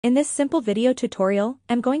In this simple video tutorial,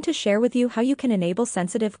 I'm going to share with you how you can enable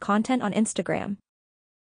sensitive content on Instagram.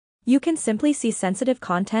 You can simply see sensitive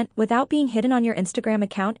content without being hidden on your Instagram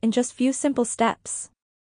account in just few simple steps.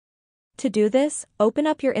 To do this, open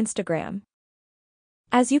up your Instagram.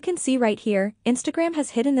 As you can see right here, Instagram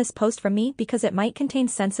has hidden this post from me because it might contain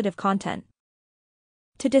sensitive content.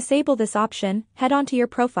 To disable this option, head onto your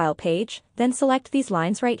profile page, then select these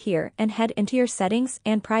lines right here and head into your settings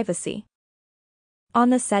and privacy. On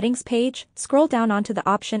the settings page, scroll down onto the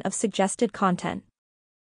option of suggested content.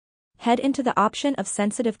 Head into the option of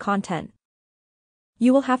sensitive content.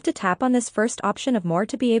 You will have to tap on this first option of more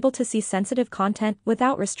to be able to see sensitive content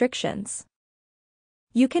without restrictions.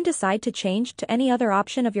 You can decide to change to any other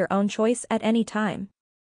option of your own choice at any time.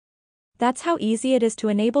 That's how easy it is to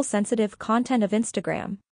enable sensitive content of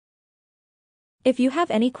Instagram. If you have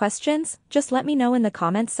any questions, just let me know in the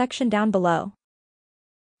comments section down below.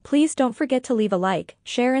 Please don't forget to leave a like,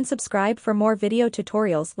 share and subscribe for more video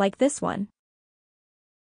tutorials like this one.